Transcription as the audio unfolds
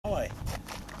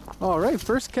All right,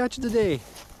 first catch of the day.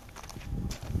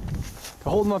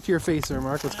 Hold him up to your face there,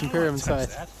 Mark. Let's compare him in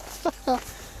size.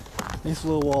 Nice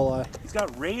little walleye. He's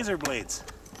got razor blades.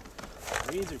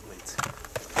 Razor blades.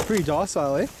 Pretty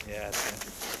docile, eh? Yeah,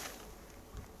 it's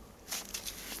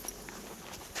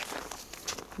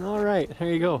All right, there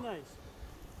you go. Nice.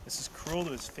 This is cruel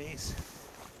to his face.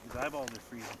 His eyeballs are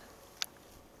freezing.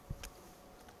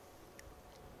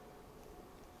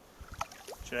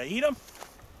 Should I eat him?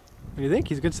 What do you think?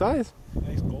 He's a good size.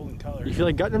 Nice golden color. You feel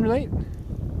like gutting him tonight?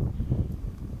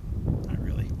 Not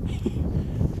really.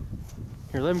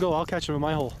 Here, let him go. I'll catch him in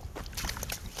my hole.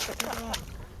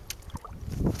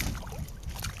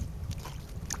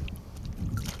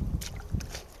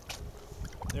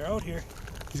 They're out here.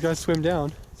 He's got to swim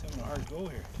down. He's having a hard go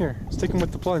here. Here, stick him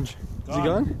with the plunge. Is he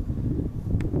gone?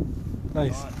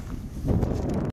 Nice. Gone.